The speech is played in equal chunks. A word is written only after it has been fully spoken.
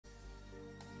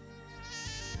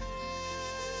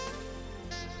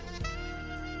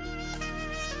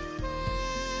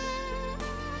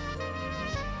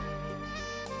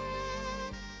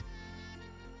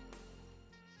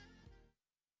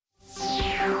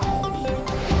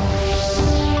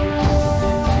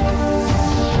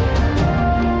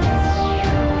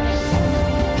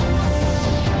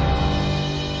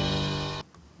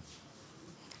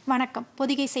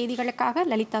பொதிகை செய்திகளுக்காக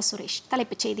லலிதா சுரேஷ்.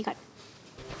 தலைப்புச் செய்திகள்.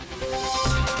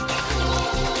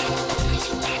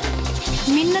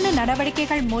 மின்னணு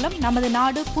நடவடிக்கைகள் மூலம் நமது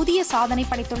நாடு புதிய சாதனை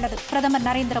படைத்துள்ளது. பிரதமர்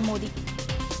நரேந்திர மோடி.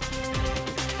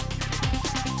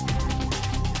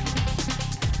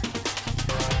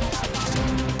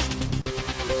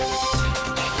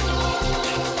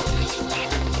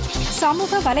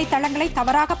 சமூக வலைதளங்களை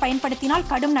தவறாக பயன்படுத்தினால்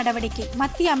கடும் நடவடிக்கை.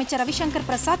 மத்திய அமைச்சர் ரவிசங்கர்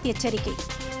பிரசாத் எச்சரிக்கை.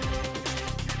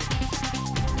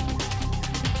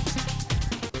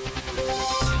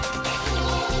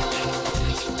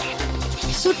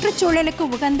 சுற்றுச்சூழலுக்கு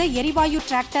உகந்த எரிவாயு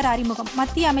டிராக்டர் அறிமுகம்.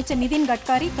 மத்திய அமைச்சர் நிதின்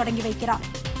கட்கரி தொடங்கி வைக்கிறார்.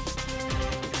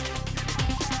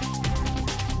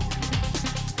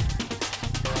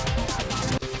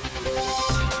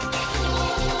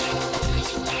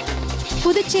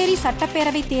 புதுச்சேரி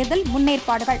சட்டப்பேரவை தேர்தல்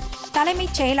முன்னேற்பாடுகள்.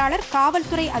 தலைமைச் செயலாளர்,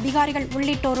 காவல்துறை அதிகாரிகள்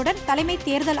உள்ளிட்டோருடன் தலைமை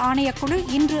தேர்தல் ஆணையக்குழு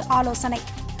இன்று ஆலோசனை.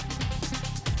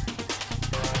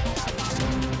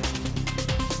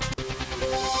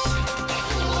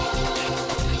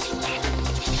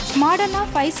 மாடர்னா,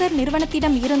 ஃபைசர்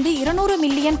நிறுவனத்திடம் இருந்து 200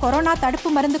 மில்லியன் கொரோனா தடுப்பு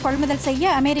மருந்து கொள்முதல்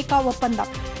செய்ய அமெரிக்கா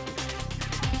ஒப்பந்தம்.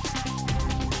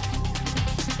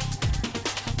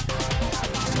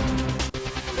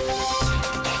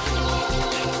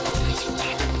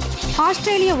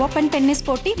 ஆஸ்திரேலிய ஓபன் டென்னிஸ்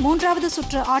போட்டி 3வது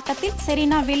சுற்று ஆட்டத்தில்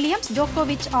செரீனா வில்லியம்ஸ்,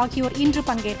 ஜோகோவிச் ஆகியோர் இன்று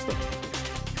பங்கேற்பு.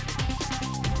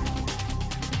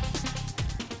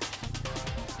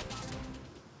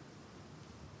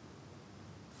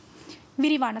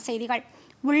 விரிவான செய்திகள்.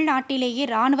 உள்நாட்டிலேயே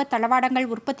ராணுவ தளவாடங்கள்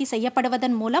உற்பத்தி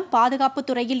செய்யப்படுவதன் மூலம் பாதுகாப்பு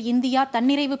துறையில் இந்தியா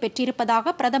தன்னிறைவு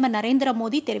பெற்றிருப்பதாக பிரதமர் நரேந்திர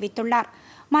மோடி தெரிவித்துள்ளார்.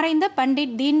 மறைந்த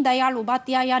பண்டிட் தீன் தயாள்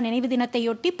உபாத்யாயா நினைவு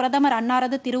தினத்தையொட்டி பிரதமர்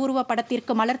அன்னாரது திருவுருவப்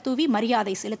படத்திற்கு மலர் தூவி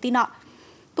மரியாதை செலுத்தினார்.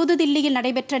 புதுதில்லியில்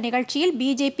நடைபெற்ற நிகழ்ச்சியில்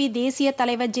பிஜேபி தேசிய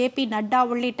தலைவர் ஜே.பி. நட்டா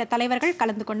உள்ளிட்ட தலைவர்கள்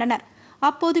கலந்து கொண்டனர்.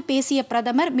 அப்போது பேசிய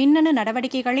பிரதமர், மின்னணு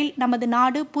நடவடிக்கைகளில் நமது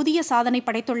நாடு புதிய சாதனை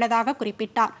படைத்துள்ளதாக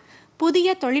குறிப்பிட்டார். புதிய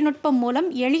தொழில்நுட்பம் மூலம்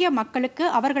எளிய மக்களுக்கு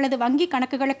அவர்களது வங்கிக்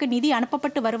கணக்குகளுக்கு நிதி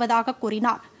அனுப்பப்பட்டு வருவதாக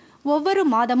கூறினார். ஒவ்வொரு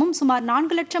மாதமும் சுமார்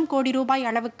 4 லட்சம் கோடி ரூபாய்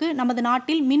அளவுக்கு நமது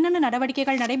நாட்டில் மின்னணு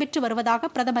நடவடிக்கைகள் நடைபெற்று வருவதாக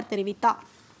பிரதமர் தெரிவித்தார்.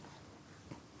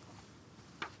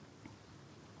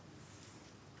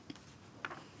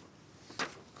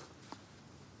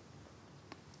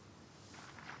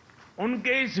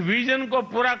 उनके इस विजन को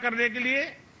पूरा करने के लिए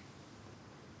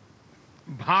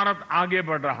भारत आगे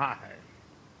बढ़ रहा है.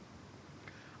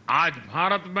 आज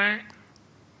भारत में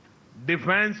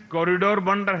डिफेंस कॉरिडोर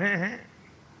बन रहे हैं,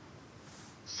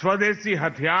 स्वदेशी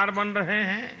हथियार बन रहे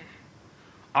हैं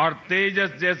और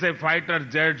तेजस जैसे फाइटर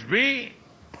जेट्स भी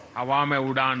हवा में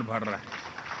उड़ान भर रहे हैं.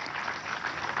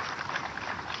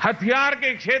 हथियार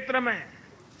के क्षेत्र में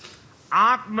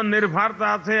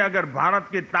आत्मनिर्भरता से अगर भारत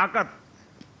की ताकत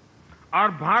और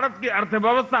भारत की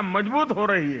अर्थव्यवस्था मजबूत हो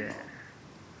रही है,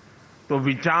 तो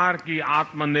विचार की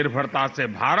आत्मनिर्भरता से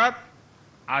भारत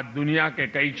आज दुनिया के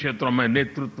कई क्षेत्रों में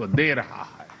नेतृत्व दे रहा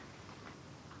है.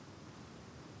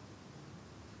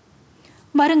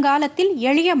 வருங்காலத்தில்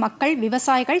எளிய மக்கள்,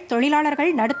 விவசாயிகள்,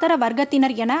 தொழிலாளர்கள், நடுத்தர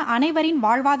வர்க்கத்தினர் என அனைவரின்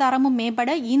வாழ்வாதாரமும் மேம்பட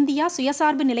இந்தியா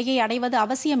சுயசார்பு நிலையை அடைவது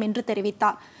அவசியம் என்று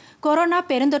தெரிவித்தார். கொரோனா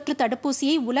பெருந்தொற்று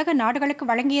தடுப்பூசியை உலக நாடுகளுக்கு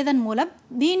வழங்கியதன் மூலம்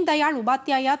தீன் தயாள்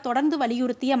உபாத்யாயா தொடர்ந்து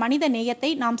வலியுறுத்திய மனித நேயத்தை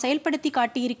நாம் செயல்படுத்தி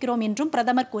காட்டியிருக்கிறோம் என்றும்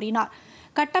பிரதமர் கூறினார்.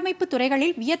 கட்டமைப்பு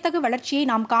துறைகளில் வியத்தகு வளர்ச்சியை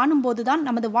நாம் காணும்போதுதான்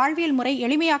நமது வாழ்வியல் முறை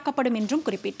எளிமையாக்கப்படும் என்றும்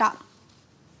குறிப்பிட்டார்.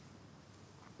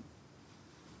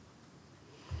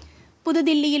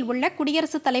 புதுதில்லியில் உள்ள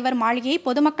குடியரசுத் தலைவர் மாளிகையை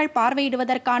பொதுமக்கள்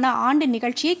பார்வையிடுவதற்கான ஆண்டு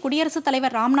நிகழ்ச்சியை குடியரசுத்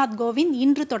தலைவர் ராம்நாத் கோவிந்த்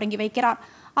இன்று தொடங்கி வைக்கிறார்.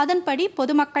 அதன்படி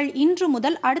பொதுமக்கள் இன்று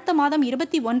முதல் அடுத்த மாதம்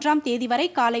 21ஆம் தேதி வரை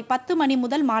காலை 10 மணி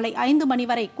முதல் மாலை 5 மணி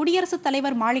வரை குடியரசுத்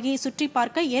தலைவர் மாளிகையை சுற்றி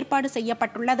பார்க்க ஏற்பாடு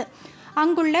செய்யப்பட்டுள்ளது.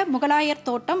 அங்குள்ள முகலாயர்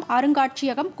தோட்டம்,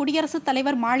 அருங்காட்சியகம், குடியரசுத்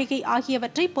தலைவர் மாளிகை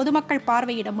ஆகியவற்றை பொதுமக்கள்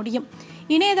பார்வையிட முடியும்.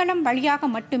 இணையதளம் வழியாக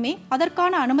மட்டுமே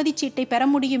அதற்கான அனுமதி சீட்டை பெற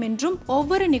முடியும் என்றும்,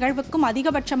 ஒவ்வொரு நிகழ்வுக்கும்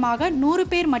அதிகபட்சமாக 100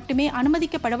 பேர் மட்டுமே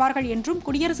அனுமதிக்கப்படுவார்கள் என்றும்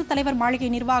குடியரசுத் தலைவர் மாளிகை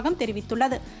நிர்வாகம்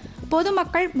தெரிவித்துள்ளது.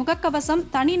 பொதுமக்கள் முகக்கவசம்,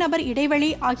 தனிநபர் இடைவெளி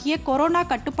ஆகிய கொரோனா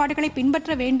கட்டுப்பாடுகளை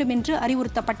பின்பற்ற வேண்டும் என்று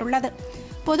அறிவுறுத்தப்பட்டுள்ளது.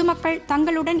 பொதுமக்கள்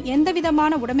தங்களுடன்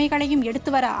எந்தவிதமான உடைமைகளையும்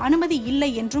எடுத்து வர அனுமதி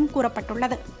இல்லை என்றும்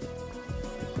கூறப்பட்டுள்ளது.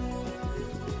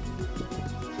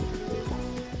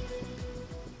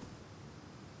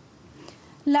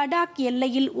 லடாக்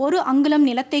எல்லையில் 1 அங்குலம்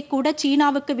நிலத்தை கூட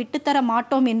சீனாவுக்கு விட்டுத்தர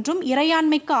மாட்டோம் என்றும்,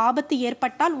 இறையாண்மைக்கு ஆபத்து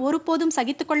ஏற்பட்டால் ஒருபோதும்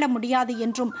சகித்துக்கொள்ள முடியாது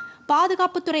என்றும்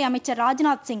பாதுகாப்புத்துறை அமைச்சர்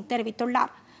ராஜ்நாத் சிங்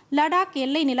தெரிவித்துள்ளார். லடாக்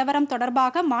எல்லை நிலவரம்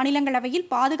தொடர்பாக மாநிலங்களவையில்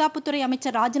பாதுகாப்புத்துறை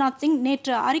அமைச்சர் ராஜ்நாத் சிங்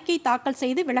நேற்று அறிக்கை தாக்கல்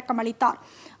செய்து விளக்கமளித்தார்.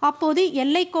 அப்போது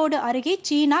எல்லைக்கோடு அருகே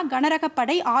சீனா கனரக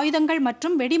படை ஆயுதங்கள்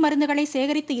மற்றும் வெடிமருந்துகளை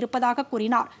சேகரித்து இருப்பதாக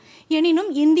கூறினார். எனினும்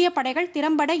இந்திய படைகள்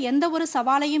திறம்பட எந்தவொரு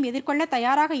சவாலையும் எதிர்கொள்ள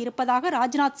தயாராக இருப்பதாக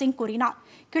ராஜ்நாத் சிங் கூறினார்.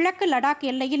 கிழக்கு லடாக்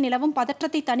எல்லையில் நிலவும்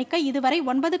பதற்றத்தை தணிக்க இதுவரை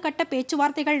 9 கட்ட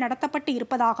பேச்சுவார்த்தைகள் நடத்தப்பட்டு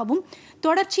இருப்பதாகவும்,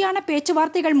 தொடர்ச்சியான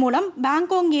பேச்சுவார்த்தைகள் மூலம்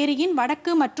பாங்கோங் ஏரியின்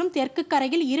வடக்கு மற்றும் தெற்கு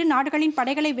கரையில் இரு நாடுகளின்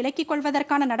படைகளை விலக்கிக்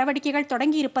கொள்வதற்கான நடவடிக்கைகள்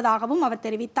தொடங்கியிருப்பதாகவும் அவர்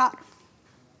தெரிவித்தார்.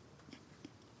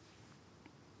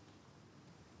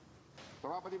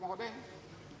 सभापति महोदय,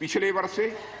 पिछले वर्ष से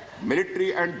मिलिट्री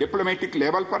एंड डिप्लोमेटिक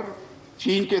लेवल पर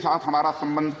चीन के साथ हमारा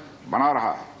संबंध बना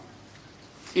रहा है।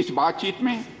 इस बातचीत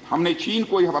में हमने चीन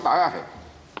को यह बताया है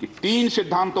कि 3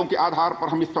 सिद्धांतों के आधार पर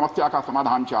हम इस समस्या का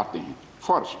समाधान चाहते हैं।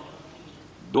 फर्स्ट,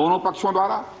 दोनों पक्षों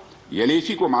द्वारा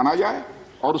एलएसी को माना जाए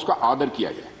और उसका आदर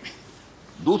किया जाए।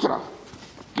 दूसरा,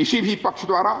 किसी भी पक्ष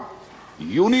द्वारा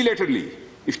यूनिलेटरली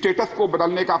स्टेटस को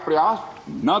बदलने का प्रयास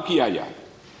न किया जाए।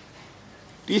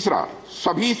 तीसरा,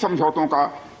 सभी समझौतों का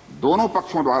दोनों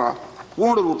पक्षों द्वारा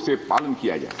पूर्ण रूप से पालन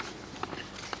किया जाए।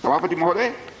 सभापति महोदय,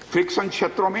 फ्रिक्शन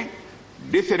क्षेत्रों में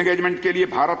डिसएंगेजमेंट के लिए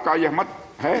भारत का यह मत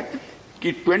है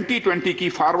कि 2020 की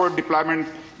फॉरवर्ड डिप्लॉयमेंट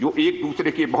जो एक दूसरे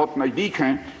के बहुत नजदीक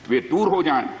हैं वे दूर हो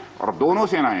जाएं और दोनों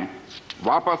सेनाएं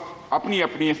वापस अपनी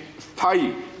अपनी स्थायी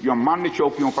या मान्य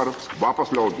चौकियों पर वापस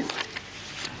लौट जाएं।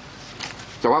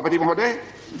 सभापति महोदय,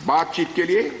 बातचीत के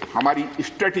लिए हमारी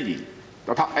स्ट्रेटेजी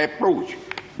तथा अप्रोच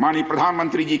माननीय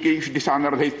प्रधानमंत्री जी के इस दिशा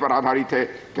निर्देश पर आधारित है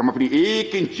कि हम अपनी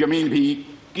 1 इंच जमीन भी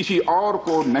किसी और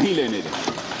को नहीं लेने देंगे।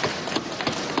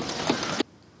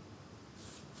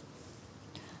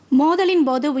 மோதலின்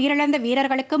போது உயிரிழந்த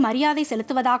வீரர்களுக்கு மரியாதை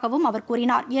செலுத்துவதாகவும் அவர்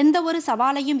கூறினார். எந்தவொரு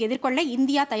சவாலையும் எதிர்கொள்ள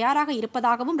இந்தியா தயாராக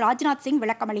இருப்பதாகவும் ராஜ்நாத் சிங்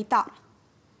விளக்கமளித்தார்.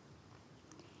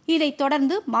 இதைத்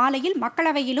தொடர்ந்து மாலையில்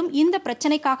மக்களவையிலும் இந்த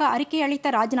பிரச்சினைக்காக அறிக்கை அளித்த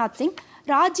ராஜ்நாத் சிங்,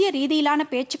 ராஜ்ய ரீதியிலான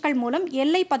பேச்சுக்கள் மூலம்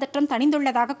எல்லை பதற்றம்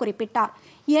தணிந்துள்ளதாக குறிப்பிட்டார்.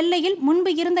 எல்லையில்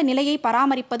முன்பு இருந்த நிலையை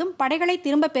பராமரிப்பதும் படைகளை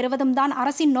திரும்பப் பெறுவதும் தான்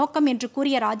அரசின் நோக்கம் என்று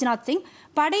கூறிய ராஜ்நாத் சிங்,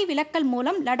 படை விலக்கல்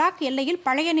மூலம் லடாக் எல்லையில்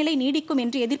பழைய நிலை நீடிக்கும்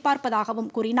என்று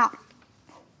எதிர்பார்ப்பதாகவும் கூறினார்.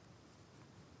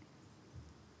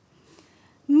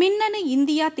 மின்னணு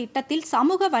இந்தியா திட்டத்தில்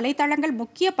சமூக வலைதளங்கள்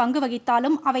முக்கிய பங்கு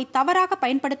வகித்தாலும் அவை தவறாக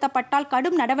பயன்படுத்தப்பட்டால்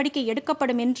கடும் நடவடிக்கை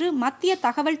எடுக்கப்படும் என்று மத்திய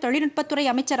தகவல் தொழில்நுட்பத்துறை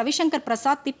அமைச்சர் ரவிசங்கர்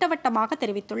பிரசாத் திட்டவட்டமாக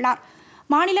தெரிவித்துள்ளார்.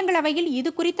 மாநிலங்களவையில் இது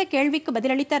குறித்த கேள்விக்கு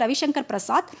பதிலளித்த ரவிசங்கர்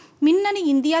பிரசாத், மின்னணு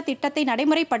இந்தியா திட்டத்தை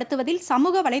நடைமுறைப்படுத்துவதில்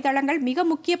சமூக வலைதளங்கள் மிக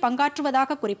முக்கிய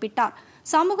பங்காற்றுவதாக குறிப்பிட்டார்.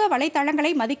 சமூக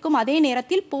வலைதளங்களை மதிக்கும் அதே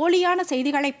நேரத்தில் போலியான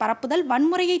செய்திகளை பரப்புதல்,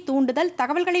 வன்முறையை தூண்டுதல்,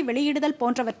 தகவல்களை வெளியிடுதல்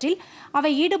போன்றவற்றில்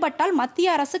அவை ஈடுபட்டால் மத்திய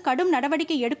அரசு கடும்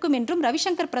நடவடிக்கை எடுக்கும் என்றும்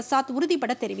ரவிசங்கர் பிரசாத்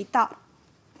உறுதிபட தெரிவித்தார்.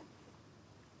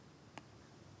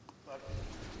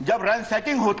 जब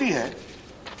रैंसैकिंग होती है,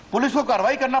 पुलिस को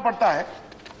कार्रवाई करना पड़ता है,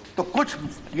 तो कुछ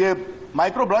ये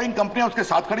माइक्रो ब्लॉगिंग कंपनियां उसके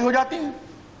साथ खड़ी हो जाती हैं।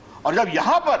 और जब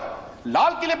यहां पर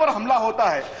लाल किले पर हमला होता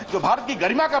है, जो भारत की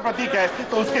गरिमा का प्रतीक है,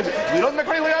 तो उसके विरोध में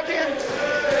खड़ी हो जाती है।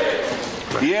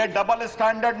 ये डबल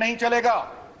स्टैंडर्ड नहीं चलेगा,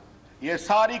 ये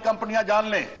सारी कंपनियां जान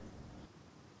लें।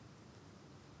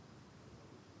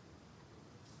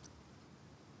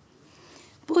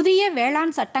 புதிய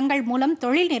வேளாண் சட்டங்கள் மூலம்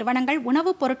தொழில் நிறுவனங்கள்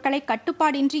உணவுப் பொருட்களை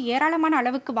கட்டுப்பாடின்றி ஏராளமான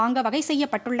அளவுக்கு வாங்க வகை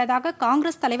செய்யப்பட்டுள்ளதாக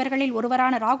காங்கிரஸ் தலைவர்களில்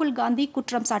ஒருவரான ராகுல் காந்தி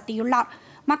குற்றம் சாட்டியுள்ளார்.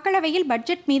 மக்களவையில்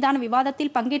பட்ஜெட் மீதான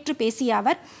விவாதத்தில் பங்கேற்று பேசிய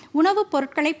அவர், உணவுப்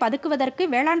பொருட்களை பதுக்குவதற்கு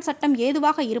வேளாண் சட்டம்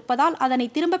ஏதுவாக இருப்பதால் அதனை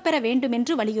திரும்பப் பெற வேண்டும்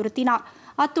என்று வலியுறுத்தினார்.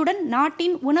 அத்துடன்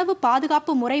நாட்டின் உணவு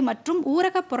பாதுகாப்பு முறை மற்றும்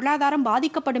ஊரக பொருளாதாரம்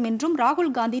பாதிக்கப்படும் என்றும்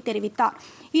ராகுல் காந்தி தெரிவித்தார்.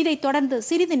 இதைத் தொடர்ந்து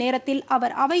சிறிது நேரத்தில்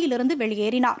அவர் அவையிலிருந்து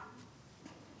வெளியேறினார்.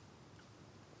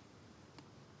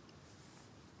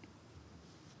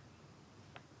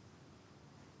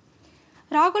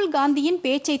 ராகுல் காந்தியின்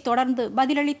பேச்சை தொடர்ந்து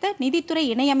பதிலளித்த நிதித்துறை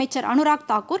இணையமைச்சர் அனுராக்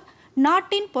தாக்கூர்,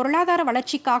 நாட்டின் பொருளாதார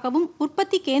வளர்ச்சிக்காகவும்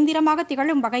உற்பத்தி கேந்திரமாக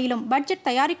திகழும் வகையிலும் பட்ஜெட்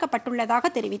தயாரிக்கப்பட்டுள்ளதாக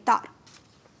தெரிவித்தார்.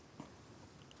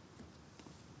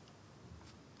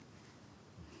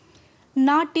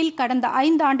 நாட்டில் கடந்த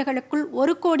 5 ஆண்டுகளுக்குள்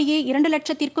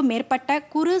 1,02,00,000க்கும் மேற்பட்ட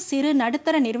குறு சிறு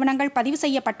நடுத்தர நிறுவனங்கள் பதிவு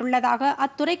செய்யப்பட்டுள்ளதாக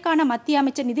அத்துறைக்கான மத்திய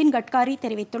அமைச்சர் நிதின் கட்காரி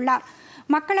தெரிவித்துள்ளார்.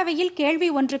 மக்களவையில் கேள்வி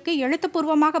ஒன்றுக்கு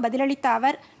எழுத்துப்பூர்வமாக பதிலளித்த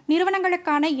அவர்,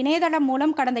 நிறுவனங்களுக்கான இணையதளம்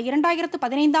மூலம் கடந்த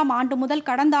 2015ஆம் ஆண்டு முதல்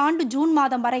கடந்த ஆண்டு ஜூன்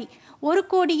மாதம் வரை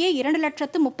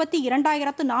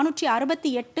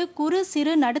 1,02,32,468 குறு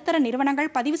சிறு நடுத்தர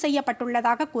நிறுவனங்கள் பதிவு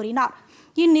செய்யப்பட்டுள்ளதாக கூறினார்.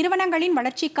 இந்நிறுவனங்களின்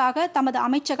வளர்ச்சிக்காக தமது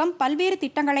அமைச்சகம் பல்வேறு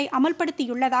திட்டங்களை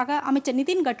அமல்படுத்தியுள்ளதாக அமைச்சர்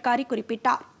நிதின் கட்காரி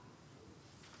குறிப்பிட்டார்.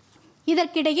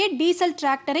 இதற்கிடையே டீசல்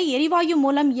டிராக்டரை எரிவாயு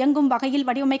மூலம் இயங்கும் வகையில்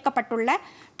வடிவமைக்கப்பட்டுள்ள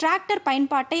டிராக்டர்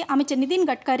பயன்பாட்டை அமைச்சர் நிதின்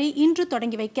கட்கரி இன்று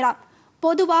தொடங்கி வைக்கிறார்.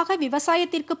 பொதுவாக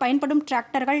விவசாயத்திற்கு பயன்படும்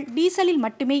டிராக்டர்கள் டீசலில்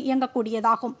மட்டுமே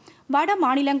இயங்கக்கூடியதாகும். வட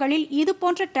மாநிலங்களில்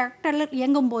இதுபோன்ற டிராக்டர்கள்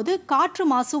இயங்கும் போது காற்று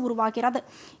மாசு உருவாகிறது.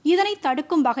 இதனை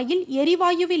தடுக்கும் வகையில்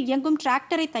எரிவாயுவில் இயங்கும்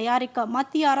டிராக்டரை தயாரிக்க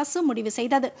மத்திய அரசு முடிவு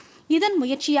செய்தது. இதன்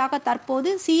முயற்சியாக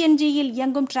தற்போது சிஎன்ஜியில்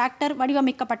இயங்கும் டிராக்டர்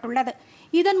வடிவமைக்கப்பட்டுள்ளது.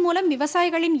 இதன் மூலம்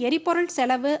விவசாயிகளின் எரிபொருள்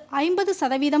செலவு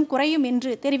 50% குறையும்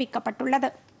என்று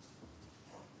தெரிவிக்கப்பட்டுள்ளது.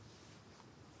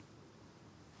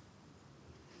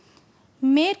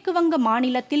 மேற்கு வங்க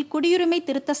மாநிலத்தில் குடியுரிமை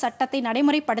திருத்த சட்டத்தை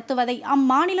நடைமுறைப்படுத்துவதை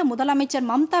அம்மாநில முதலமைச்சர்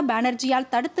மம்தா பானர்ஜியால்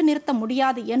தடுத்து நிறுத்த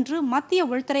முடியாது என்று மத்திய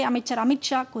உள்துறை அமைச்சர்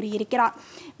அமித்ஷா கூறியிருக்கிறார்.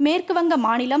 மேற்கு வங்க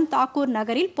மாநிலம் தாக்கூர்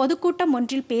நகரில் பொதுக்கூட்டம்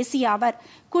ஒன்றில் பேசிய அவர்,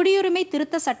 குடியுரிமை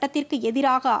திருத்த சட்டத்திற்கு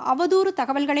எதிராக அவதூறு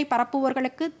தகவல்களை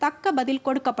பரப்புவோர்களுக்கு தக்க பதில்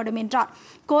கொடுக்கப்படும் என்றார்.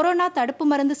 கொரோனா தடுப்பு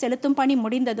மருந்து செலுத்தும் பணி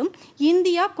முடிந்ததும்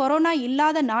இந்தியா கொரோனா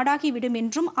இல்லாத நாடாகிவிடும்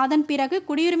என்றும் அதன் பிறகு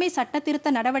குடியுரிமை சட்ட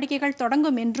திருத்த நடவடிக்கைகள்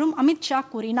தொடங்கும் என்றும் அமித்ஷா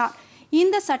கூறினார்.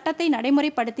 இந்த சட்டத்தை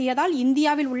நடைமுறைப்படுத்தியதால்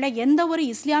இந்தியாவில் உள்ள எந்த ஒரு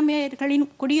இஸ்லாமியர்களின்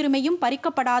குடியுரிமையும்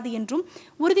பறிக்கப்படாது என்றும்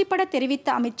உறுதிபட தெரிவித்த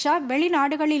அமித்ஷா,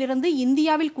 வெளிநாடுகளிலிருந்து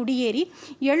இந்தியாவில் குடியேறி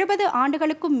 70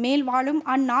 ஆண்டுகளுக்கும் மேல் வாழும்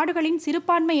அந்நாடுகளின்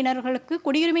சிறுபான்மையினர்களுக்கு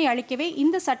குடியுரிமை அளிக்கவே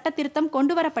இந்த சட்ட திருத்தம்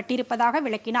கொண்டுவரப்பட்டிருப்பதாக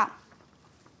விளக்கினார்.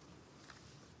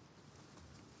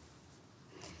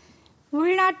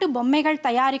 உள்நாட்டு பொம்மைகள்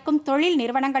தயாரிக்கும் தொழில்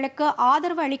நிறுவனங்களுக்கு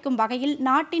ஆதரவு அளிக்கும் வகையில்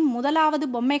நாட்டின் முதலாவது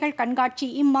பொம்மைகள் கண்காட்சி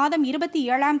இம்மாதம்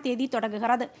 27ஆம் தேதி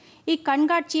தொடங்குகிறது.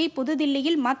 இக்கண்காட்சியை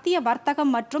புதுதில்லியில் மத்திய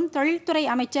வர்த்தகம் மற்றும் தொழில்துறை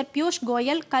அமைச்சர் பியூஷ்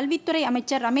கோயல், கல்வித்துறை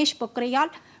அமைச்சர் ரமேஷ்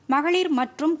பொக்ரியால், மகளிர்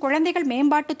மற்றும் குழந்தைகள்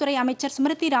மேம்பாட்டுத்துறை அமைச்சர்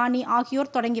ஸ்மிருதி இரானி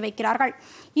ஆகியோர் தொடங்கி வைக்கிறார்கள்.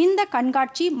 இந்த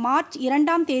கண்காட்சி மார்ச்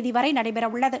 2ஆம் தேதி வரை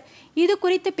நடைபெறவுள்ளது. இது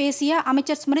குறித்து பேசிய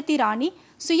அமைச்சர் ஸ்மிருதி இரானி,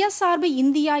 சுயசார்பு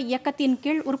இந்தியா இயக்கத்தின்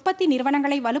கீழ் உற்பத்தி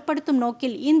நிறுவனங்களை வலுப்படுத்தும்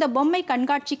நோக்கில் இந்த பொம்மை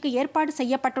கண்காட்சிக்கு ஏற்பாடு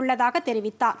செய்யப்பட்டுள்ளதாக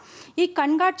தெரிவித்தார்.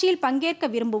 இக்கண்காட்சியில் பங்கேற்க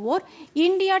விரும்புவோர்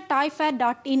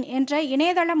indiatoyfair.in என்ற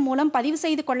இணையதளம் மூலம் பதிவு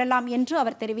செய்து கொள்ளலாம் என்று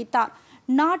அவர் தெரிவித்தார்.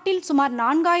 நாட்டில் சுமார்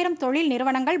 4000 தொழில்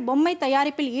நிறுவனங்கள் பொம்மை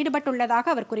தயாரிப்பில் ஈடுபட்டுள்ளதாக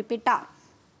அவர் குறிப்பிட்டார்.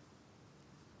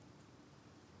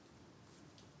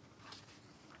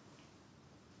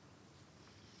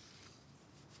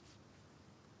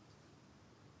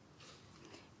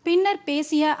 பின்னர்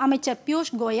பேசிய அமைச்சர்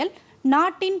பியூஷ் கோயல்,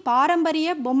 நாட்டின்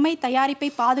பாரம்பரிய பொம்மை தயாரிப்பை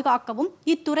பாதுகாக்கவும்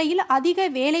இத்துறையில் அதிக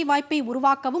வேலைவாய்ப்பை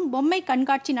உருவாக்கவும் பொம்மை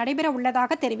கண்காட்சி நடைபெற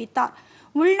உள்ளதாக தெரிவித்தார்.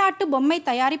 உள்நாட்டு பொம்மை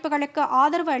தயாரிப்புகளுக்கு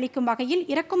ஆதரவு அளிக்கும் வகையில்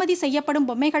இறக்குமதி செய்யப்படும்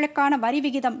பொம்மைகளுக்கான வரி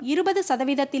விகிதம்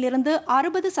 20%இலிருந்து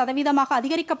 60%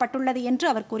 அதிகரிக்கப்பட்டுள்ளது என்று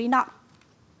அவர் கூறினார்.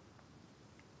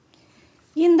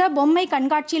 இந்த பொம்மை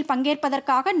கண்காட்சியில்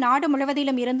பங்கேற்பதற்காக நாடு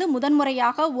முழுவதிலும் இருந்து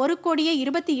முதன்முறையாக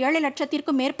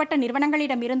 1,27,00,000த்திற்கும் மேற்பட்ட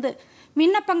நிறுவனங்களிடமிருந்து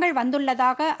விண்ணப்பங்கள்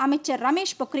வந்துள்ளதாக அமைச்சர்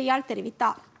ரமேஷ் பொக்ரியால்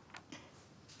தெரிவித்தார்.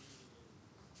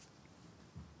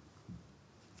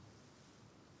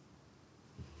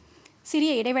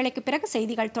 சிறிய இடைவேளைக்கு பிறகு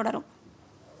செய்திகள் தொடரும்.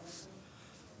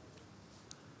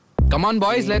 Come on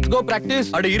boys, let's go practice.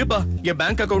 அட இருப்பா, என்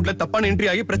பேங்க் அக்கவுண்ட்ல தப்பான என்ட்ரி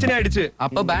ஆகி பிரச்சனை ஆயிடுச்சு.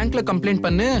 அப்ப பேங்க்ல கம்ப்ளைண்ட்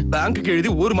பண்ணு. பேங்க்குக்கு எழுதி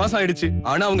 1 மாசம் ஆயிடுச்சு.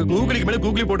 ஆனா அவங்க கூகுளுக்கு மேல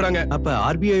கூகுளி போடுறாங்க. அப்ப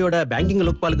ஆர்பிஐயோட பேங்கிங்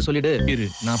லோக்பாலுக்கு சொல்லிடு. இரு,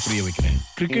 நான் புரிய வைக்கிறேன்.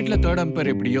 கிரிக்கெட்ல தேர்ட்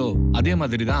அம்பையர் எப்படியோ அதே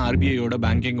மாதிரி தான் ஆர்பிஐயோட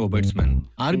பேங்கிங் ஒபர்ட்ஸ்மேன்.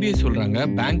 ஆர்பிஐ சொல்றாங்க,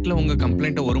 பேங்க்ல உங்க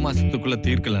கம்ப்ளைண்ட்டை 1 மாசத்துக்குள்ள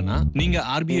தீர்க்கலனா நீங்க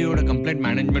ஆர்பிஐயோட கம்ப்ளைண்ட்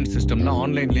மேனேஜ்மெண்ட் சிஸ்டம்ல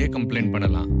ஆன்லைன்லயே கம்ப்ளைண்ட்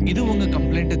பண்ணலாம். இது உங்க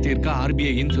கம்ப்ளைண்ட்டை தீர்க்க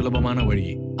ஆர்பிஐயின் சுலபமான வழி,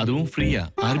 அதுவும் ஃப்ரீயா.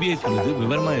 ஆர்பிஐ சொல்லுது,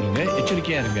 விவரமா இருங்க,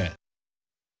 எச்சரிக்கையா இருங்க.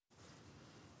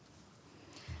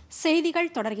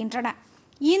 செய்திகள் தொடர்கின்றன.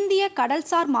 இந்திய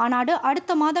கடல்சார் மாநாடு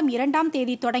அடுத்த மாதம் 2ஆம்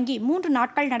தேதி தொடங்கி 3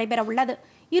 நாட்கள் நடைபெறவுள்ளது.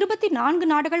 24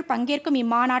 நாடுகள் பங்கேற்கும்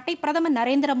இம்மாநாட்டை பிரதமர்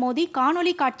நரேந்திர மோடி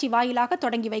காணொலி காட்சி வாயிலாக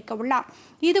தொடங்கி வைக்க உள்ளார்.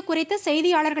 இது குறித்து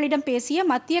செய்தியாளர்களிடம் பேசிய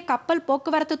மத்திய கப்பல்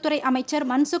போக்குவரத்துத்துறை அமைச்சர்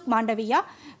மன்சுக் மாண்டவியா,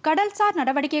 கடல்சார்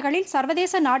நடவடிக்கைகளில்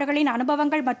சர்வதேச நாடுகளின்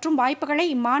அனுபவங்கள் மற்றும் வாய்ப்புகளை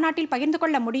இம்மாநாட்டில் பகிர்ந்து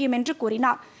கொள்ள முடியும் என்று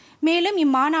கூறினார். மேலும்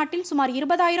இம்மாநாட்டில் சுமார்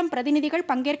 20,000 பிரதிநிதிகள்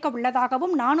பங்கேற்க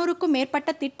உள்ளதாகவும் 400க்கும் மேற்பட்ட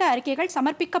திட்ட அறிக்கைகள்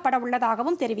சமர்ப்பிக்கப்பட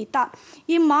உள்ளதாகவும் தெரிவித்தார்.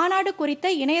 இம்மாநாடு குறித்த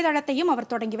இணையதளத்தையும்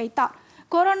அவர் தொடங்கி வைத்தார்.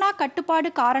 கொரோனா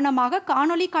கட்டுப்பாடு காரணமாக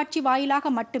காணொலி காட்சி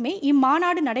வாயிலாக மட்டுமே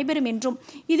இம்மாநாடு நடைபெறும் என்றும்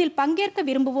இதில் பங்கேற்க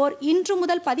விரும்புவோர் இன்று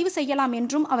முதல் பதிவு செய்யலாம்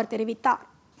என்றும் அவர் தெரிவித்தார்.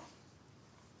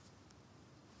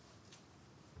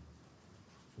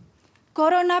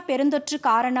 கொரோனா பெருந்தொற்று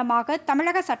காரணமாக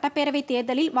தமிழக சட்டப்பேரவை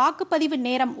தேர்தலில் வாக்குப்பதிவு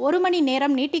நேரம் 1 மணி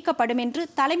நேரம் நீட்டிக்கப்படும் என்று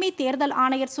தலைமை தேர்தல்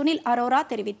ஆணையர் சுனில் அரோரா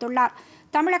தெரிவித்துள்ளார்.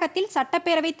 தமிழகத்தில்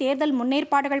சட்டப்பேரவை தேர்தல்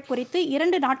முன்னேற்பாடுகள் குறித்து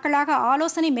 2 நாட்களாக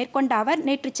ஆலோசனை மேற்கொண்ட அவர்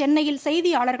நேற்று சென்னையில்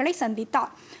செய்தியாளர்களை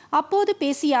சந்தித்தார். அப்போது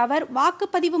பேசிய அவர்,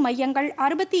 வாக்குப்பதிவு மையங்கள்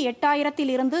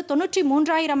 68,000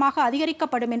 93,000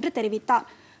 அதிகரிக்கப்படும் என்று தெரிவித்தார்.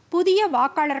 புதிய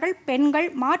வாக்காளர்கள், பெண்கள்,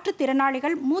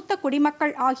 மாற்றுத்திறனாளிகள், மூத்த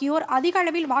குடிமக்கள் ஆகியோர் அதிக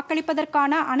அளவில்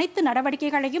வாக்களிப்பதற்கான அனைத்து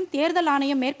நடவடிக்கைகளையும் தேர்தல்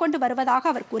ஆணையம் மேற்கொண்டு வருவதாக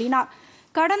அவர் கூறினார்.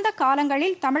 கடந்த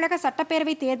காலங்களில் தமிழக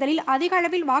சட்டப்பேரவை தேர்தலில் அதிக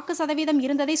அளவில் வாக்கு சதவீதம்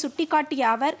இருந்ததை சுட்டிக்காட்டிய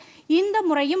அவர் இந்த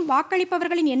முறையும்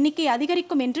வாக்களிப்பவர்களின் எண்ணிக்கை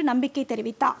அதிகரிக்கும் என்று நம்பிக்கை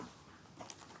தெரிவித்தார்.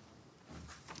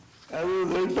 As a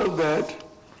result of that,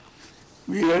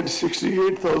 we had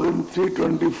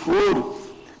 68,324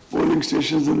 polling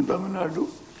stations in Tamil Nadu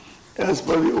as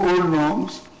per the old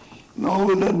norms. Now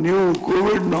with the new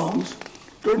COVID norms,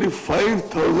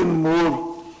 25,000 more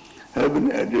have been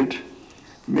added,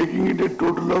 making it a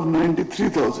total of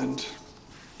 93,000.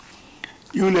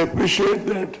 You will appreciate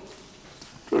that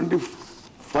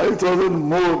 25,000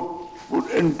 more would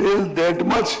entail that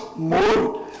much more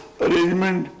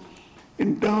arrangement in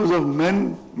terms of men,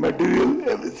 material,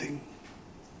 everything.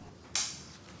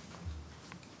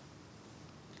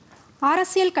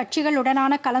 அரசியல்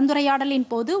கட்சிகளுடனான கலந்துரையாடலின்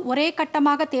போது ஒரே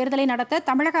கட்டமாக தேர்தலை நடத்த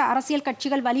தமிழக அரசியல்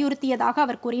கட்சிகள் வலியுறுத்தியதாக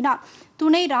அவர் கூறினார்.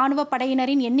 துணை ராணுவ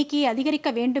படையினரின் எண்ணிக்கையை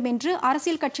அதிகரிக்க வேண்டும் என்று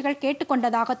அரசியல் கட்சிகள்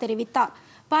கேட்டுக்கொண்டதாக தெரிவித்தார்.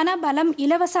 பண பலம்,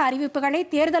 இலவச அறிவிப்புகளை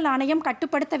தேர்தல் ஆணையம்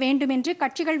கட்டுப்படுத்த வேண்டும் என்று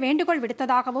கட்சிகள் வேண்டுகோள்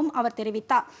விடுத்ததாகவும் அவர்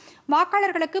தெரிவித்தார்.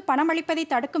 வாக்காளர்களுக்கு பணமளிப்பதை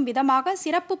தடுக்கும் விதமாக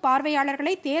சிறப்பு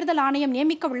பார்வையாளர்களை தேர்தல் ஆணையம்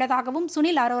நியமிக்க உள்ளதாகவும்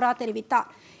சுனில் அரோரா தெரிவித்தார்.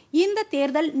 இந்த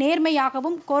தேர்தல்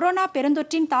நேர்மையாகவும் கொரோனா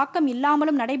பெருந்தொற்றின் தாக்கம்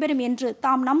இல்லாமலும் நடைபெறும் என்று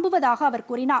தாம் நம்புவதாக அவர்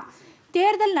கூறினார்.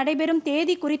 தேர்தல் நடைபெறும்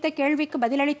தேதி குறித்த கேள்விக்கு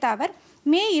பதிலளித்த அவர்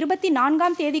மே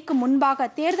 24ஆம் தேதிக்கு முன்பாக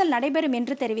தேர்தல் நடைபெறும்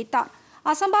என்று தெரிவித்தார்.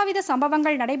 அசம்பாவித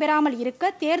சம்பவங்கள் நடைபெறாமல்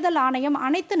இருக்க தேர்தல் ஆணையம்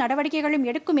அனைத்து நடவடிக்கைகளும்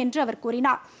எடுக்கும் என்று அவர்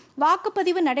கூறினார்.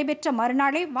 வாக்குப்பதிவு நடைபெற்ற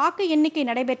மறுநாளே வாக்கு எண்ணிக்கை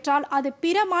நடைபெற்றால் அது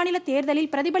பிற மாநில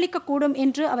தேர்தலில் பிரதிபலிக்கக்கூடும்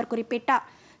என்று அவர் குறிப்பிட்டார்.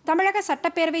 தமிழக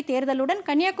சட்டப்பேரவை தேர்தலுடன்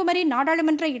கன்னியாகுமரி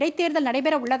நாடாளுமன்ற இடைத்தேர்தல்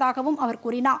நடைபெற உள்ளதாகவும் அவர்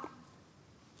கூறினார்.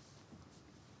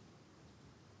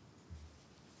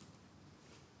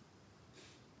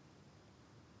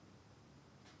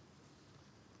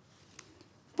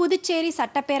 புதுச்சேரி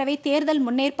சட்டப்பேரவை தேர்தல்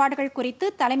முன்னேற்பாடுகள் குறித்து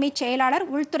தலைமைச் செயலாளர்,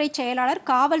 உள்துறை செயலாளர்,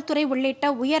 காவல்துறை உள்ளிட்ட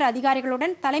உயர்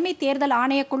அதிகாரிகளுடன் தலைமை தேர்தல்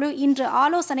ஆணையக்குழு இன்று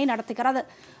ஆலோசனை நடத்துகிறது.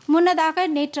 முன்னதாக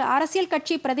நேற்று அரசியல்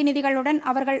கட்சி பிரதிநிதிகளுடன்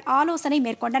அவர்கள் ஆலோசனை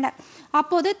மேற்கொண்டனர்.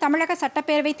 அப்போது தமிழக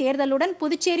சட்டப்பேரவை தேர்தலுடன்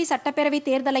புதுச்சேரி சட்டப்பேரவை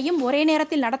தேர்தலையும் ஒரே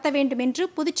நேரத்தில் நடத்த வேண்டும் என்று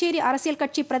புதுச்சேரி அரசியல்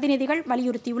கட்சி பிரதிநிதிகள்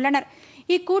வலியுறுத்தியுள்ளனர்.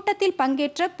 இக்கூட்டத்தில்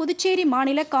பங்கேற்ற புதுச்சேரி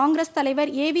மாநில காங்கிரஸ்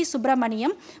தலைவர் ஏவி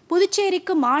சுப்பிரமணியம்,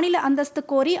 புதுச்சேரிக்கு மாநில அந்தஸ்து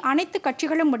கோரி அனைத்து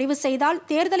கட்சிகளும் முடிவு செய்தால்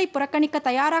தேர்தலை புறக்கணிக்க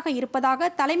தயாராக இருப்பதாக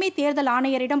தலைமை தேர்தல்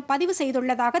ஆணையரிடம் பதிவு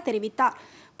செய்துள்ளதாக தெரிவித்தார்.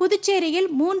 புதுச்சேரியில்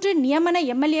 3 நியமன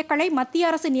எம்எல்ஏக்களை மத்திய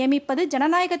அரசு நியமிப்பது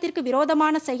ஜனநாயகத்திற்கு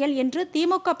விரோதமான செயல் என்று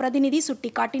திமுக பிரதிநிதி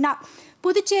சுட்டிக்காட்டினார்.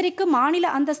 புதுச்சேரிக்கு மாநில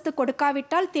அந்தஸ்து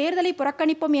கொடுக்காவிட்டால் தேர்தலை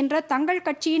புறக்கணிப்போம் என்ற தங்கள்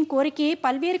கட்சியின் கோரிக்கையை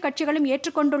பல்வேறு கட்சிகளும்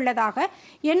ஏற்றுக்கொண்டுள்ளதாக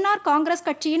என்ஆர் காங்கிரஸ்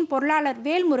கட்சியின் பொருளாளர்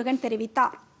வேல்முருகன்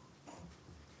தெரிவித்தார்.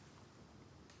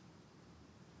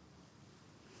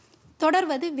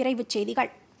 தொடர்வது விரைவுச்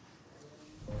செய்திகள்.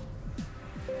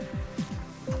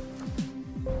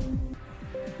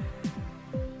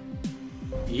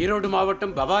 ஈரோடு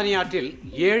மாவட்டம் பவானி ஆற்றில்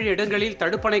 7 இடங்களில்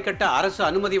தடுப்பணை கட்ட அரசு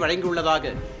அனுமதி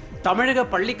வழங்கியுள்ளதாக தமிழக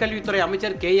பள்ளிக்கல்வித்துறை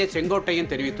அமைச்சர் KA செங்கோட்டையன்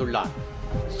தெரிவித்துள்ளார்.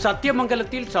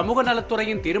 சத்தியமங்கலத்தில் சமூக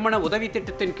நலத்துறையின் திருமண உதவி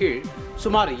திட்டத்தின் கீழ்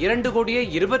சுமார்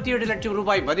 2,27 லட்சம்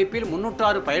ரூபாய் மதிப்பில்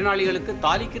 306 பயனாளிகளுக்கு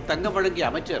தாலிக்கு தங்கம் வழங்கிய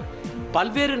அமைச்சர்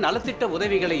பல்வேறு நலத்திட்ட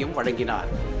உதவிகளையும் வழங்கினார்.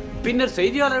 பின்னர்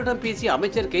செய்தியாளர்களிடம் பேசிய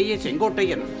அமைச்சர் KA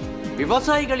செங்கோட்டையன்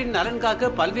விவசாயிகளின் நலன்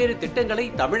காக்க பல்வேறு திட்டங்களை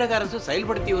தமிழக அரசு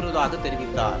செயல்படுத்தி வருவதாக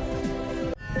தெரிவித்தார்.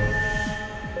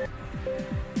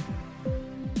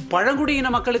 பழங்குடியின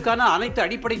மக்களுக்கான அனைத்து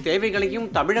அடிப்படை தேவைகளையும்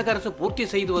தமிழக அரசு பூர்த்தி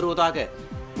செய்து வருவதாக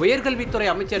உயர்கல்வித்துறை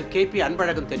அமைச்சர் KP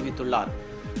அன்பழகன் தெரிவித்துள்ளார்.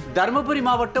 தருமபுரி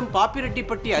மாவட்டம்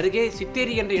பாப்பிரெட்டிப்பட்டி அருகே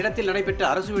சித்தேரி என்ற இடத்தில் நடைபெற்ற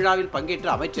அரசு விழாவில் பங்கேற்ற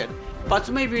அமைச்சர்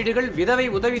பசுமை வீடுகள், விதவை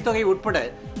உதவித்தொகை உட்பட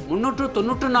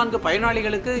 394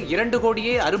 பயனாளிகளுக்கு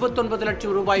 2,69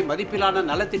 லட்சம் ரூபாய் மதிப்பிலான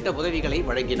நலத்திட்ட உதவிகளை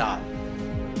வழங்கினார்.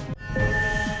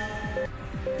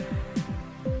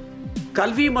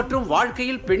 கல்வி மற்றும்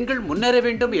வாழ்க்கையில் பெண்கள் முன்னேற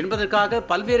வேண்டும் என்பதற்காக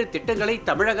பல்வேறு திட்டங்களை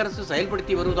தமிழக அரசு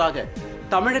செயல்படுத்தி வருவதாக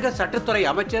தமிழக சட்டத்துறை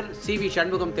அமைச்சர் CV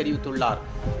சண்முகம் தெரிவித்துள்ளார்.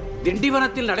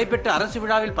 திண்டிவனத்தில் நடைபெற்ற அரசு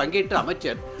விழாவில் பங்கேற்ற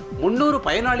அமைச்சர் 300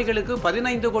 பயனாளிகளுக்கு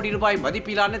 15 கோடி ரூபாய்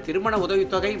மதிப்பிலான திருமண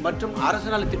உதவித்தொகை மற்றும் அரசு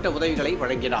நலத்திட்ட உதவிகளை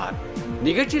வழங்கினார்.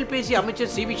 நிகழ்ச்சியில் பேசிய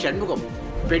அமைச்சர் CV சண்முகம்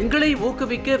பெண்களை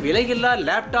ஊக்குவிக்க விலையில்லா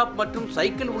லேப்டாப் மற்றும்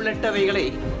சைக்கிள் உள்ளிட்டவைகளை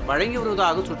வழங்கி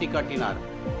வருவதாக சுட்டிக்காட்டினார்.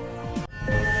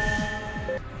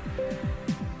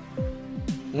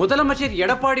 முதலமைச்சர்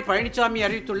எடப்பாடி பழனிசாமி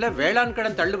அறிவித்துள்ள வேளாண்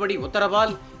கடன் தள்ளுபடி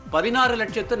உத்தரவால்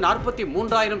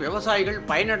 16,43,000 விவசாயிகள்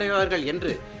பயனடைவார்கள்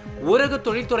என்று ஊரக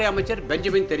தொழில்துறை அமைச்சர்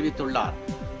பெஞ்சமின் தெரிவித்துள்ளார்.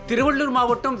 திருவள்ளூர்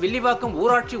மாவட்டம் வில்லிவாக்கம்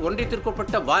ஊராட்சி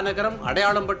ஒன்றியத்திற்குட்பட்ட வானகரம்,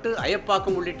 அடையாளம்பட்டு,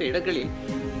 அயப்பாக்கம் உள்ளிட்ட இடங்களில்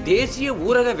தேசிய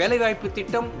ஊரக வேலைவாய்ப்பு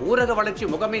திட்டம், ஊரக வளர்ச்சி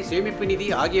முகமை சேமிப்பு நிதி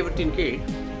ஆகியவற்றின் கீழ்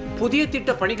புதிய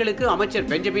திட்ட பணிகளுக்கு அமைச்சர்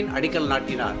பெஞ்சமின் அடிக்கல்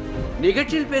நாட்டினார்.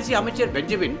 நிகழ்ச்சியில் பேசிய அமைச்சர்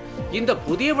பெஞ்சமின் இந்த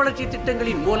புதிய வளர்ச்சி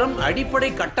திட்டங்களின் மூலம் அடிப்படை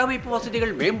கட்டமைப்பு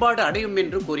வசதிகள் மேம்பாடு அடையும்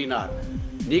என்று கூறினார்.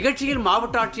 நிகழ்ச்சியில்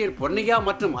மாவட்ட ஆட்சியர் பொன்னையா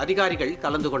மற்றும் அதிகாரிகள்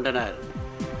கலந்து கொண்டனர்.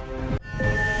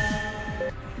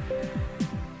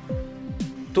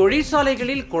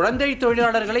 தொழிற்சாலைகளில் குழந்தை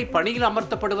தொழிலாளர்களை பணியில்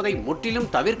அமர்த்தப்படுவதை முற்றிலும்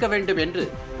தவிர்க்க வேண்டும் என்று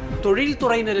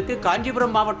தொழில்துறையினருக்கு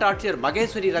காஞ்சிபுரம் மாவட்ட ஆட்சியர்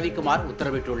மகேஸ்வரி ரவிக்குமார்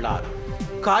உத்தரவிட்டுள்ளார்.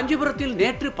 காஞ்சிபுரத்தில்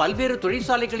நேற்று பல்வேறு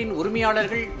தொழிற்சாலைகளின்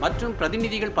உரிமையாளர்கள் மற்றும்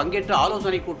பிரதிநிதிகள் பங்கேற்ற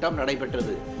ஆலோசனைக் கூட்டம்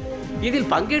நடைபெற்றது. இதில்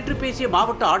பங்கேற்று பேசிய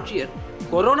மாவட்ட ஆட்சியர்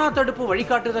கொரோனா தடுப்பு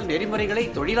வழிகாட்டுதல் நெறிமுறைகளை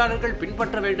தொழிலாளர்கள்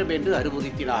பின்பற்ற வேண்டும் என்று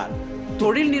அறிவுறுத்தினார்.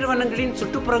 தொழில் நிறுவனங்களின்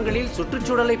சுற்றுப்புறங்களில்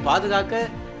சுற்றுச்சூழலை பாதுகாக்க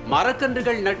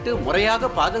மரக்கன்றுகள் நட்டு முறையாக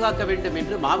பாதுகாக்க வேண்டும்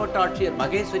என்று மாவட்ட ஆட்சியர்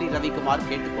மகேஸ்வரி ரவிக்குமார்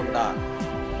கேட்டுக்கொண்டார்.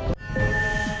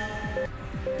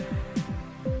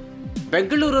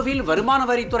 பெங்களூருவில் வருமான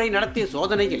வரித்துறை நடத்திய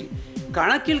சோதனையில்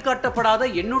கணக்கில் காட்டப்படாத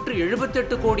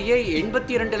 878 கோடியே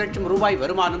 82 லட்சம் ரூபாய்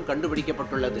வருமானம்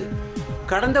கண்டுபிடிக்கப்பட்டுள்ளது.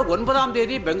 கடந்த 9ஆம்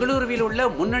தேதி பெங்களூருவில் உள்ள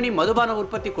முன்னணி மதுபான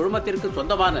உற்பத்தி குழுமத்திற்கு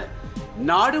சொந்தமான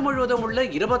நாடு முழுவதும் உள்ள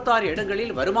 26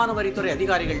 இடங்களில் வருமான வரித்துறை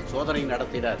அதிகாரிகள் சோதனை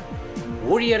நடத்தினர்.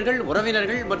 ஊழியர்கள்,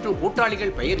 உறவினர்கள் மற்றும்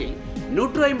கூட்டாளிகள் பெயரில்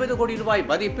 150 கோடி ரூபாய்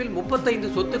மதிப்பில் 35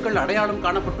 சொத்துக்கள் அடையாளம்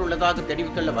காணப்பட்டுள்ளதாக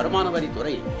தெரிவித்துள்ள வருமான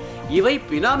வரித்துறை இவை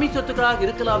பினாமி சொத்துக்களாக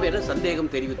இருக்கலாம் என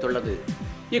சந்தேகம் தெரிவித்துள்ளது.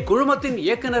 இக்குழுமத்தின்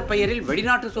இயக்குநர் பெயரில்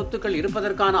வெளிநாட்டு சொத்துக்கள்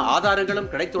இருப்பதற்கான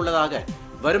ஆதாரங்களும் கிடைத்துள்ளதாக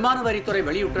வருமான வரித்துறை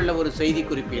வெளியிட்டுள்ள ஒரு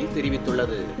செய்திக்குறிப்பில்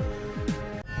தெரிவித்துள்ளது.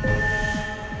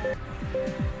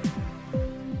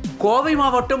 கோவை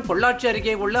மாவட்டம் பொள்ளாச்சி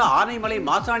அருகே உள்ள ஆனைமலை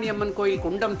மாசாணியம்மன் கோயில்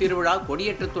குண்டம் திருவிழா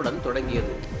கொடியேற்றத்துடன்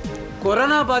தொடங்கியது.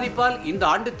 கொரோனா பாதிப்பால் இந்த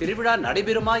ஆண்டு திருவிழா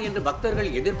நடைபெறுமா என்று பக்தர்கள்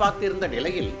எதிர்பார்த்திருந்த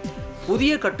நிலையில்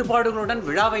புதிய கட்டுப்பாடுகளுடன்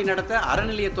விழாவை நடத்த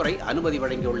அறநிலையத்துறை அனுமதி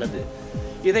வழங்கியுள்ளது.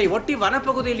 இதை ஒட்டி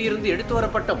வனப்பகுதியில் இருந்து எடுத்து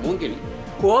வரப்பட்ட மூங்கில்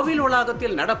கோவில்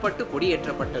வளாகத்தில் நடப்பட்டு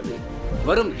கொடியேற்றப்பட்டது.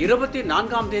 வரும்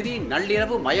 24ஆம் தேதி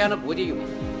நள்ளிரவு மயான பூஜையும்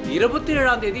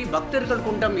 27ஆம் தேதி பக்தர்கள்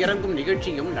குண்டம் இறங்கும்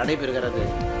நிகழ்ச்சியும் நடைபெறுகிறது.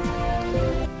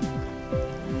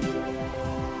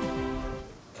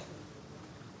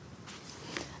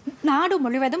 நாடு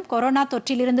முழுவதும் கொரோனா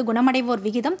தொற்றிலிருந்து குணமடைவோர்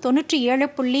விகிதம்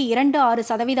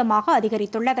 97.26%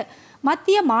 அதிகரித்துள்ளது.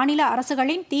 மத்திய மாநில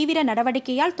அரசுகளின் தீவிர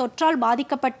நடவடிக்கையால் தொற்றால்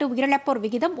பாதிக்கப்பட்டு உயிரிழப்போர்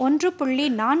விகிதம்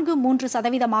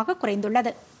 1.43%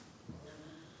 குறைந்துள்ளது.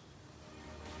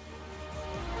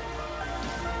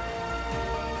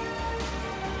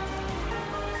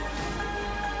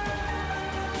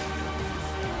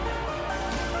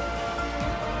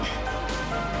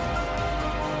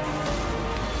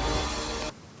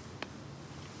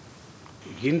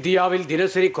 இந்தியாவில்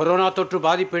தினசரி கொரோனா தொற்று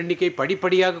பாதிப்பு எண்ணிக்கை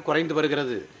படிப்படியாக குறைந்து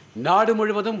வருகிறது. நாடு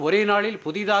முழுவதும் ஒரே நாளில்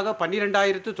புதிதாக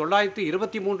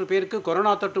 12,923 பேருக்கு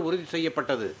கொரோனா தொற்று உறுதி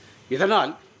செய்யப்பட்டது.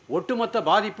 இதனால் ஒட்டுமொத்த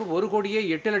பாதிப்பு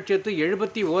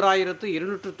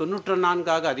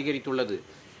 1,71,71,294 அதிகரித்துள்ளது.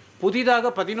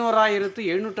 புதிதாக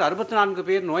 11,764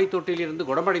 பேர் நோய் தொற்றிலிருந்து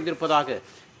குணமடைந்திருப்பதாக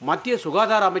மத்திய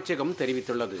சுகாதார அமைச்சகம்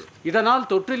தெரிவித்துள்ளது. இதனால்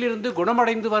தொற்றிலிருந்து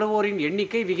குணமடைந்து வருவோரின்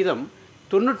எண்ணிக்கை விகிதம்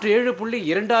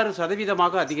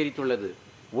 97.26% அதிகரித்துள்ளது.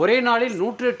 ஒரே நாளில்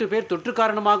 108 பேர் தொற்று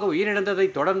காரணமாக உயிரிழந்ததை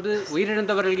தொடர்ந்து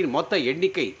உயிரிழந்தவர்களின் மொத்த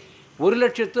எண்ணிக்கை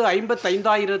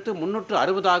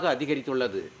 1,55,360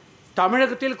 அதிகரித்துள்ளது.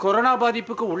 தமிழகத்தில் கொரோனா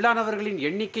பாதிப்புக்கு உள்ளானவர்களின்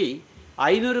எண்ணிக்கை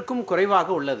 500க்கும் குறைவாக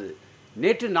உள்ளது.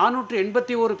 நேற்று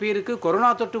 481 பேருக்கு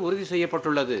கொரோனா தொற்று உறுதி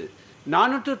செய்யப்பட்டுள்ளது.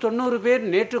 490 பேர்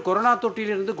நேற்று கொரோனா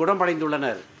தொற்றிலிருந்து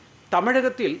குணமடைந்துள்ளனர்.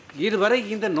 தமிழகத்தில் இதுவரை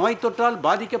இந்த நோய் தொற்றால்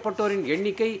பாதிக்கப்பட்டோரின்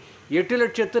எண்ணிக்கை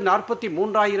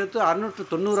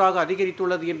 8,43,690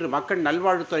 அதிகரித்துள்ளது என்று மக்கள்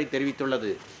நல்வாழ்வுத்துறை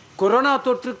தெரிவித்துள்ளது. கொரோனா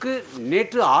தொற்றுக்கு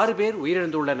நேற்று 6 பேர்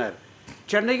உயிரிழந்துள்ளனர்.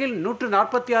 சென்னையில்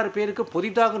 146 பேருக்கு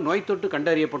புதிதாக நோய் தொற்று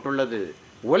கண்டறியப்பட்டுள்ளது.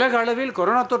 உலக அளவில்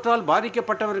கொரோனா தொற்றால்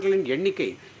பாதிக்கப்பட்டவர்களின் எண்ணிக்கை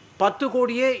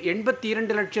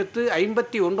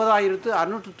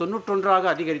 10,82,59,691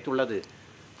 அதிகரித்துள்ளது.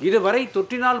 இதுவரை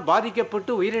தொற்றினால்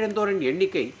பாதிக்கப்பட்டு உயிரிழந்தோரின்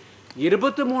எண்ணிக்கை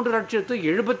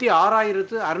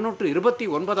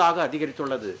 23,76,629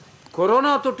 அதிகரித்துள்ளது.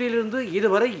 கொரோனா தொற்றிலிருந்து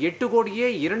இதுவரை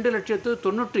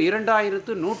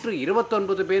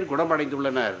 8,02,92,129 பேர்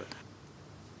குணமடைந்துள்ளனர்.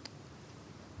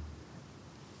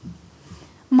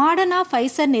 மாடர்னா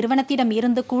ஃபைசர் நிறுவனத்திடம்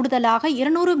இருந்து கூடுதலாக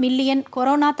 200 மில்லியன்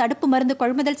கொரோனா தடுப்பு மருந்து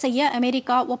கொள்முதல் செய்ய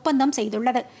அமெரிக்கா ஒப்பந்தம்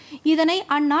செய்துள்ளது. இதனை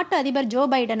அந்நாட்டு அதிபர் ஜோ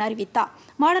பைடன் அறிவித்தார்.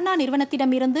 மாடர்னா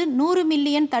நிறுவனத்திடமிருந்து 100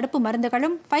 மில்லியன் தடுப்பு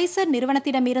மருந்துகளும் ஃபைசர்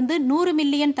நிறுவனத்திடமிருந்து 100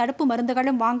 மில்லியன் தடுப்பு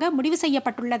மருந்துகளும் வாங்க முடிவு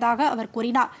செய்யப்பட்டுள்ளதாக அவர்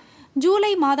கூறினார். ஜூலை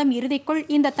மாதம் இறுதிக்குள்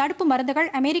இந்த தடுப்பு மருந்துகள்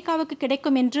அமெரிக்காவுக்கு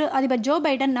கிடைக்கும் என்று அதிபர் ஜோ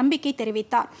பைடன் நம்பிக்கை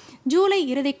தெரிவித்தார். ஜூலை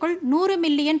இறுதிக்குள் 100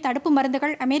 மில்லியன் தடுப்பு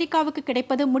மருந்துகள் அமெரிக்காவுக்கு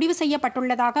கிடைப்பது முடிவு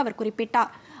செய்யப்பட்டுள்ளதாக அவர்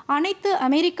குறிப்பிட்டார். அனைத்து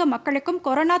அமெரிக்க மக்களுக்கும்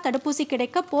கொரோனா தடுப்பூசி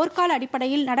கிடைக்க போர்க்கால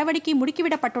அடிப்படையில் நடவடிக்கை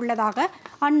முடுக்கிவிடப்பட்டுள்ளதாக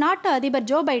அந்நாட்டு அதிபர்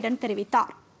ஜோ பைடன்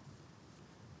தெரிவித்தார்.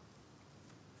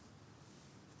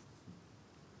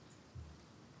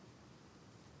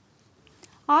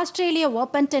 ஆஸ்திரேலிய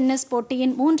ஓபன் டென்னிஸ்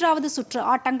போட்டியின் 3வது சுற்று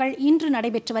ஆட்டங்கள் இன்று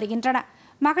நடைபெற்று வருகின்றன.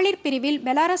 மகளிர் பிரிவில்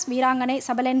பெலாரஸ் வீராங்கனை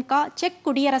சபலென்கா, செக்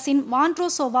குடியரசின்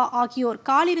வாண்ட்ரோசோவா ஆகியோர்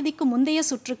காலிறுதிக்கு முந்தைய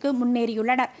சுற்றுக்கு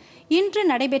முன்னேறியுள்ளனர். இன்று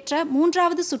நடைபெற்ற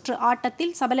 3வது சுற்று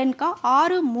ஆட்டத்தில் சபலென்கா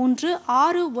 6-3,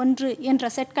 6-1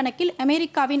 என்ற செட் கணக்கில்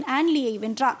அமெரிக்காவின் ஆன்லியை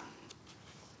வென்றார்.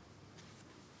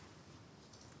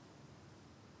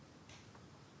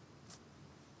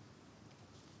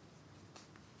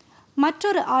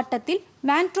 மற்றொரு ஆட்டத்தில்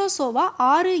வாண்ட்ரோசோவா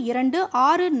 6-2,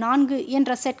 6-4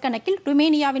 என்ற செட் கணக்கில்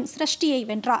ருமேனியாவின் சிரஷ்டியை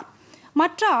வென்றார்.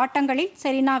 மற்ற ஆட்டங்களில்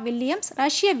செரீனா வில்லியம்ஸ்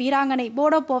ரஷ்ய வீராங்கனை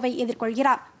போடோபோவை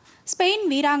எதிர்கொள்கிறார். ஸ்பெயின்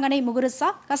வீராங்கனை முகுருசா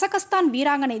கசகஸ்தான்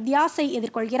வீராங்கனை தியாஸை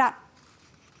எதிர்கொள்கிறார்.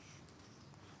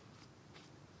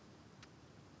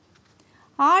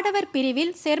 ஆடவர்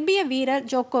பிரிவில் செர்பிய வீரர்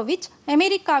ஜோகோவிச்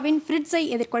அமெரிக்காவின் ஃப்ரிட்ஸை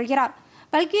எதிர்கொள்கிறார்.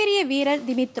 பல்கேரிய வீரர்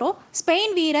திமித்ரோ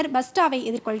ஸ்பெயின் வீரர் பஸ்டாவை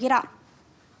எதிர்கொள்கிறார்.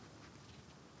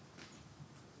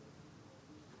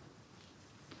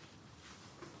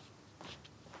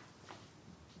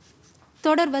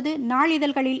 தொடர்வது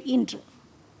நாளிதழ்களில் இன்று.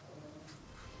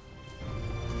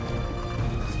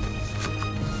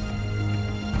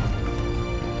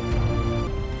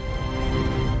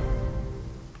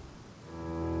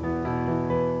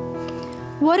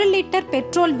 ஒரு லிட்டர்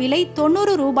பெட்ரோல் விலை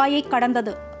 90 ரூபாயை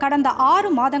கடந்தது. கடந்த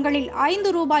 6 மாதங்களில்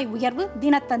 5 ரூபாய் உயர்வு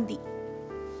தினத்தந்தி.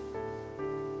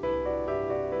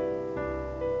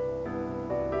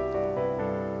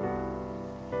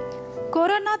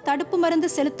 கொரோனா தடுப்பு மருந்து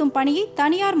செலுத்தும் பணியை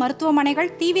தனியார்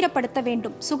மருத்துவமனைகள் தீவிரப்படுத்த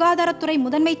வேண்டும். சுகாதாரத்துறை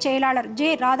முதன்மை செயலாளர் ஜே.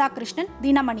 ராதாகிருஷ்ணன்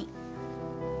தினமணி.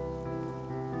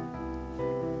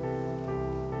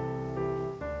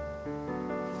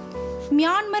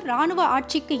 மியான்மர் ராணுவ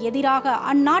ஆட்சிக்கு எதிராக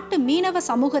அந்நாட்டு மீனவ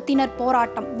சமூகத்தினர்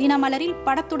போராட்டம். தினமலரில்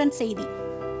படத்துடன் செய்தி.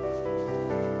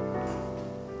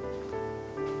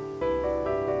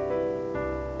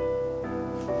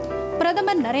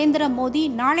 பிரதமர் நரேந்திர மோடி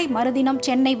நாளை மறுதினம்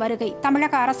சென்னை வருகை.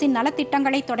 தமிழக அரசின்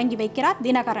நலத்திட்டங்களை தொடங்கி வைக்கிறார்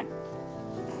தினகரன்.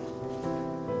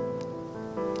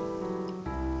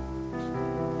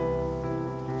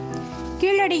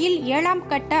 கீழடியில் 7ஆம்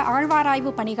கட்ட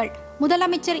ஆழ்வாராய்வு பணிகள்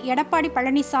முதலமைச்சர் எடப்பாடி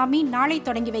பழனிசாமி நாளை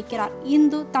தொடங்கி வைக்கிறார்.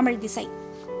 இந்து தமிழ் திசை.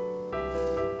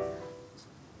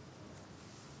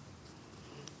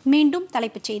 மீண்டும்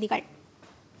தலைப்புச் செய்திகள்.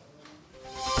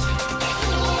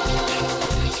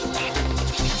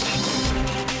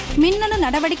 மின்னணு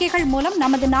நடவடிக்கைகள் மூலம்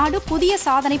நமது நாடு புதிய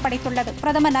சாதனை படைத்துள்ளது.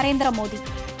 பிரதமர் நரேந்திர மோடி.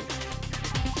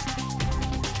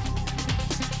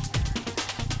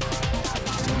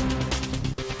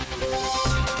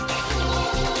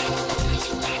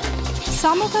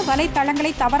 சமூக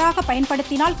வலைதளங்களை தவறாக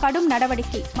பயன்படுத்தினால் கடும்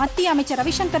நடவடிக்கை. மத்திய அமைச்சர்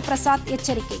ரவிசங்கர் பிரசாத்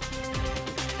எச்சரிக்கை.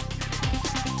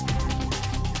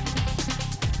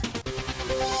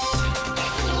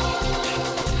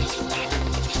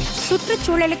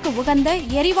 சுற்றுச்சூழலுக்கு உகந்த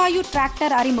எரிவாயு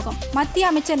டிராக்டர் அறிமுகம். மத்திய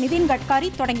அமைச்சர் நிதின் கட்காரி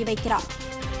தொடங்கி வைக்கிறார்.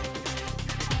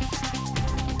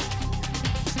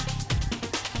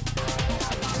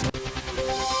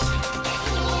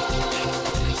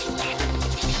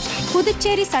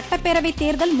 புதுச்சேரி சட்டப்பேரவை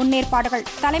தேர்தல் முன்னேற்பாடுகள்.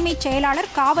 தலைமைச்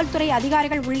செயலாளர், காவல்துறை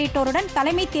அதிகாரிகள் உள்ளிட்டோருடன்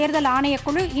தலைமை தேர்தல்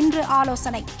ஆணையக்குழு இன்று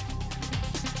ஆலோசனை.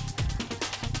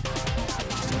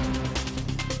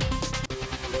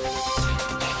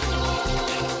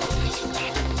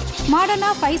 மாடர்னா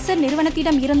ஃபைசர்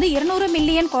நிறுவனத்திடம் இருந்து 200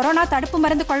 மில்லியன் கொரோனா தடுப்பு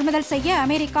மருந்து கொள்முதல் செய்ய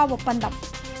அமெரிக்கா ஒப்பந்தம்.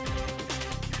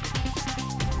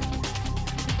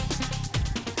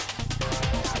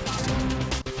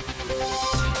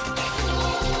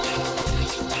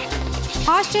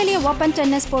 ஆஸ்திரேலிய ஓபன்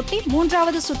டென்னிஸ் போட்டி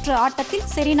 3வது சுற்று ஆட்டத்தில்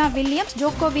செரீனா வில்லியம்ஸ்,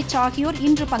 ஜோகோவிச் ஆகியோர்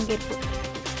இன்று பங்கேற்பு.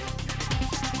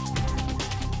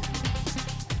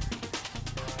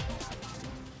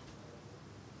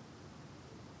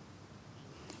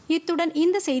 இத்துடன்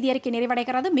இந்த செய்தியறிக்கை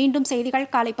நிறைவடைகிறது. மீண்டும்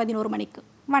செய்திகள் காலை 11 மணிக்கு.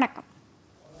 வணக்கம்.